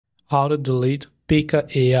How to delete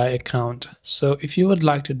Pika AI account. So if you would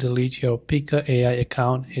like to delete your Pika AI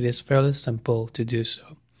account, it is fairly simple to do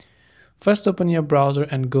so. First, open your browser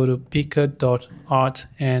and go to pika.art,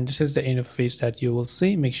 and this is the interface that you will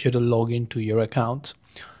see. Make sure to log into your account.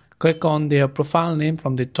 Click on their profile name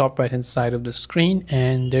from the top right hand side of the screen,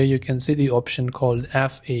 and there you can see the option called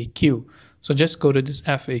FAQ. So just go to this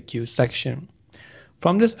FAQ section.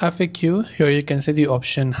 From this FAQ, here you can see the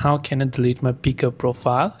option, how can I delete my Pika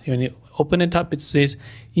profile? When you open it up, it says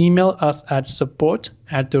email us at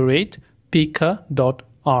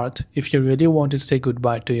support@pika.art if you really want to say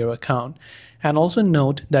goodbye to your account. And also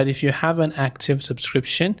note that if you have an active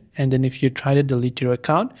subscription and then if you try to delete your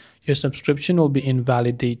account, your subscription will be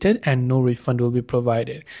invalidated and no refund will be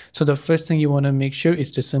provided. So the first thing you want to make sure is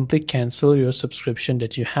to simply cancel your subscription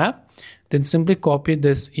that you have. Then simply copy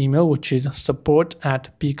this email, which is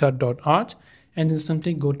support@pika.art, and then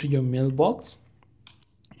simply go to your mailbox.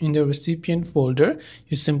 In the recipient folder,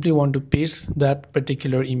 you simply want to paste that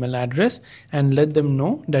particular email address and let them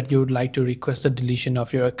know that you would like to request a deletion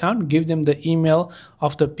of your account. Give them the email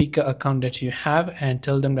of the Pika account that you have and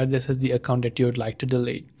tell them that this is the account that you would like to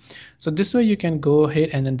delete. So this way you can go ahead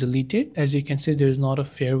and then delete it. As you can see, there is not a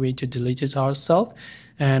fair way to delete it ourselves,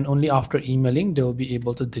 and only after emailing they will be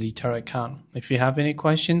able to delete our account. If you have any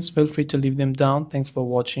questions, feel free to leave them down. Thanks for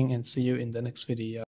watching and see you in the next video.